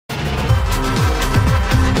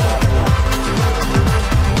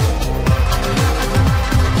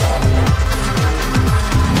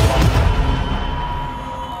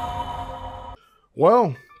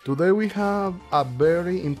Well, today we have a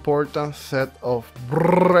very important set of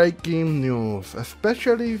breaking news,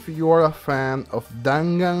 especially if you are a fan of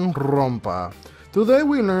DanganRonpa. Today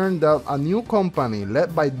we learned that a new company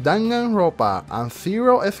led by DanganRonpa and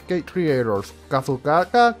Zero Escape creators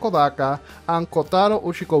Kazutaka, Kodaka, and Kotaro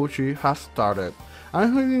Uchikoshi has started.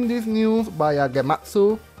 I'm reading this news via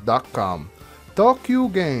Gematsu.com. Too Kyo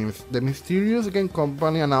Games, the mysterious game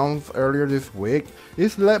company announced earlier this week,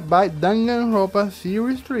 is led by DanganRonpa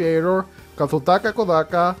series creator Kazutaka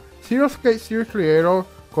Kodaka, Zero Escape series creator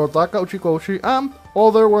Kodaka Uchikoshi, and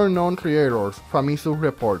other well-known creators, Famitsu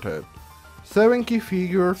reported. 7 key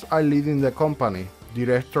figures are leading the company: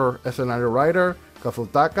 director, scenario writer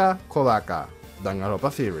Kazutaka Kodaka, DanganRonpa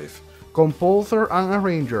series, composer and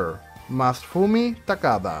arranger Masafumi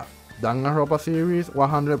Takada, DanganRonpa series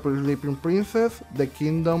 100 Sleeping Princess, The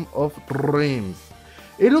Kingdom of Dreams,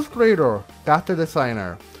 illustrator, caster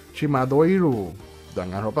designer Shimadoriru,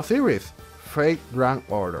 DanganRonpa series Fate Grand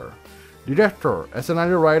Order, director,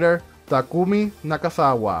 scenario writer Takumi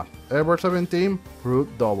Nakazawa, Ever 17 Root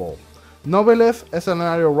Double, novelist,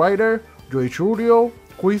 scenario writer Yoichiro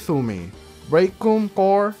Koizumi, Breakum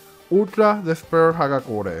Core Ultra Despair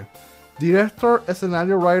Hagakure, director,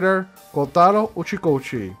 scenario writer Kotaro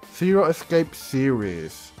Uchikoshi, Zero Escape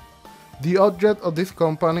series. The object of this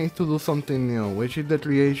company is to do something new, which is the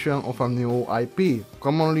creation of a new IP,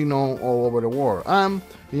 commonly known all over the world, and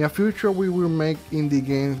in the future we will make indie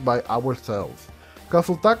games by ourselves.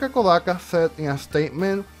 Kazutaka Kodaka said in a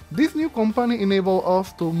statement, "This new company enables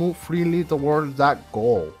us to move freely towards that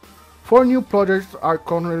goal." 4 new projects are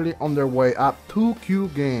currently underway at Too Kyo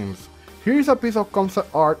Games. Here is a piece of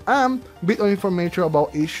concept art and a bit of information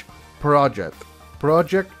about each project.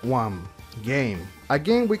 Project 1. Game. A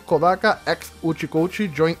game with Kodaka x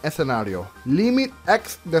Uchikoshi joint scenario. Limit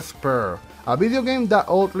x Despair. A video game that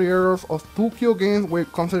all creators of Too Kyo Games will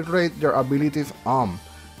concentrate their abilities on.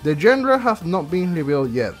 The genre has not been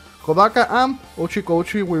revealed yet. Kodaka and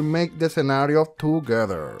Uchikoshi will make the scenario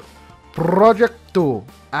together. Project 2.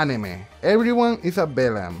 Anime. Everyone is a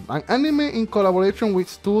Villain. An anime in collaboration with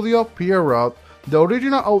Studio Pierrot. The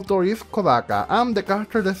original author is Kodaka and the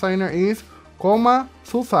character designer is Koma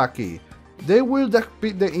Suzaki. They will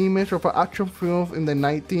depict the image of action films in the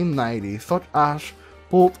 1990s such as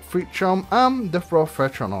Pulp Fiction and The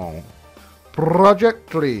Professional. Project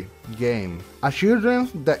 3. Game. A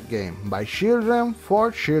children's deck game by children for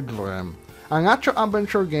children. An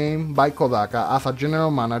action-adventure game by Kodaka as a general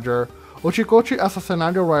manager, Uchikoshi as a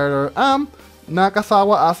scenario writer, and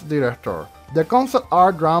Nakazawa as director. The concept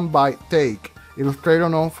art drawn by Take, illustrator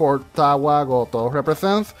known for Tawa Goto,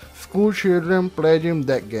 represents school children playing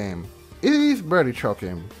that game. It is very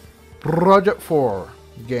shocking. Project 4.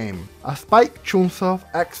 Game. A Spike Chunsoft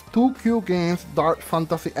x Too Kyo Games dark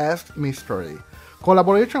fantasy-esque mystery.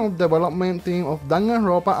 Collaboration of development team of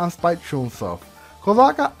DanganRonpa and Spike Chunsoft.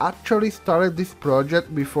 Kodaka actually started this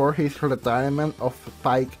project before his retirement of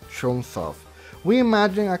Spike Chunsoft. We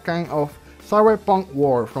imagine a kind of cyberpunk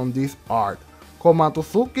world from this art.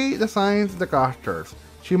 Komatsuki designs the characters,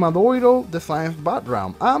 Shimadoriru designs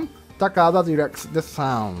background, and Takada directs the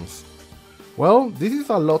sounds. Well, this is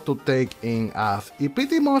a lot to take in, as it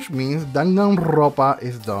pretty much means DanganRonpa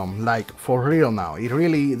is done, like for real now, it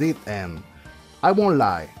really did end. I won't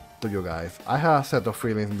lie to you guys, I have a set of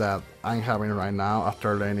feelings that I'm having right now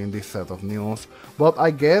after learning this set of news, but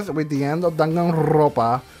I guess with the end of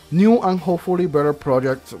DanganRonpa, new and hopefully better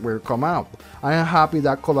projects will come out. I am happy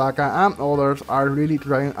that Kodaka and others are really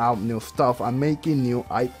trying out new stuff and making new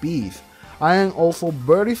IPs. I am also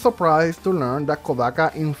very surprised to learn that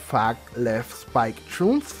Kodaka in fact left Spike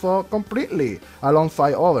Chunsoft completely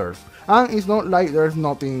alongside others, and it's not like there's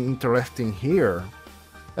nothing interesting here.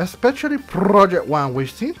 Especially Project 1,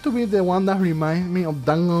 which seems to be the one that reminds me of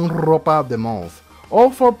DanganRonpa the most. All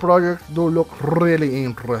 4 projects do look really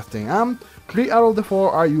interesting, and 3 out of the 4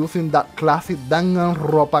 are using that classic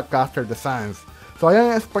DanganRonpa caster designs, so I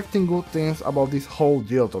am expecting good things about this whole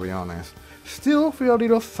deal, to be honest. Still feel a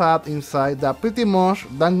little sad inside that pretty much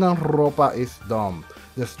DanganRonpa is done.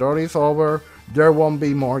 The story is over, there won't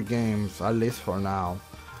be more games, at least for now.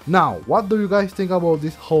 Now, what do you guys think about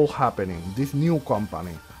this whole happening, this new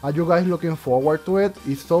company? Are you guys looking forward to it?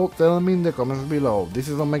 If so, tell me in the comments below. This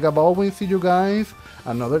is OMEGAVALWIN, see you guys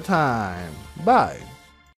another time. Bye!